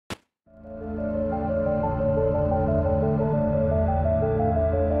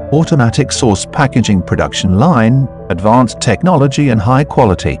Automatic sauce packaging production line, advanced technology and high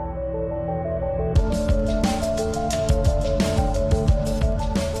quality.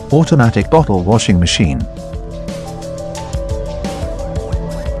 Automatic bottle washing machine.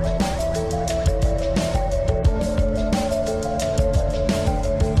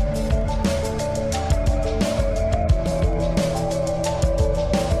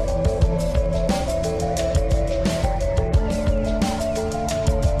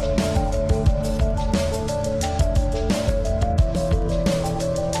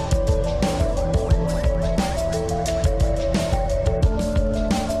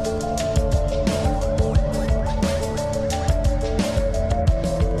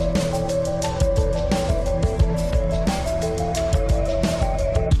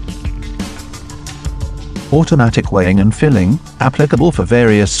 Automatic weighing and filling, applicable for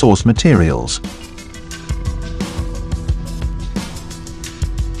various sauce materials.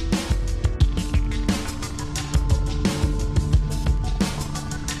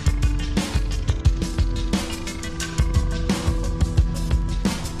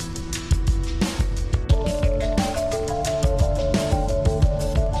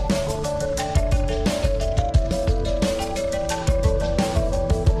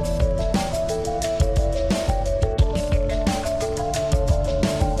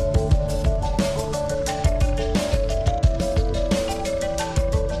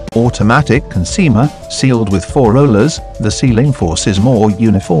 Automatic consumer, sealed with 4 rollers, the sealing force is more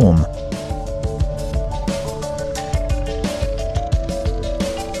uniform.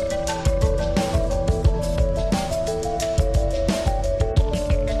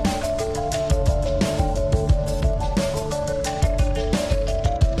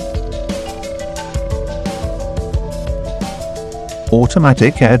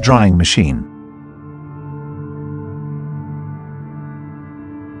 Automatic air drying machine.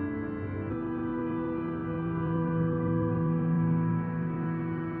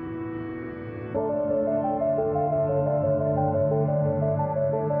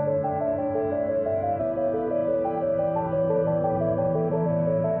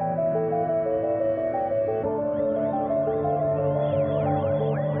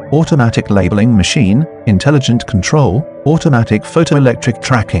 Automatic labeling machine, intelligent control, automatic photoelectric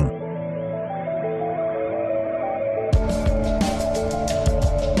tracking.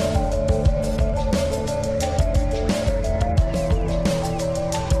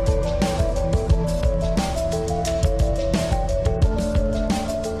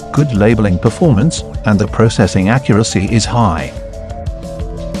 Good labeling performance, and the processing accuracy is high.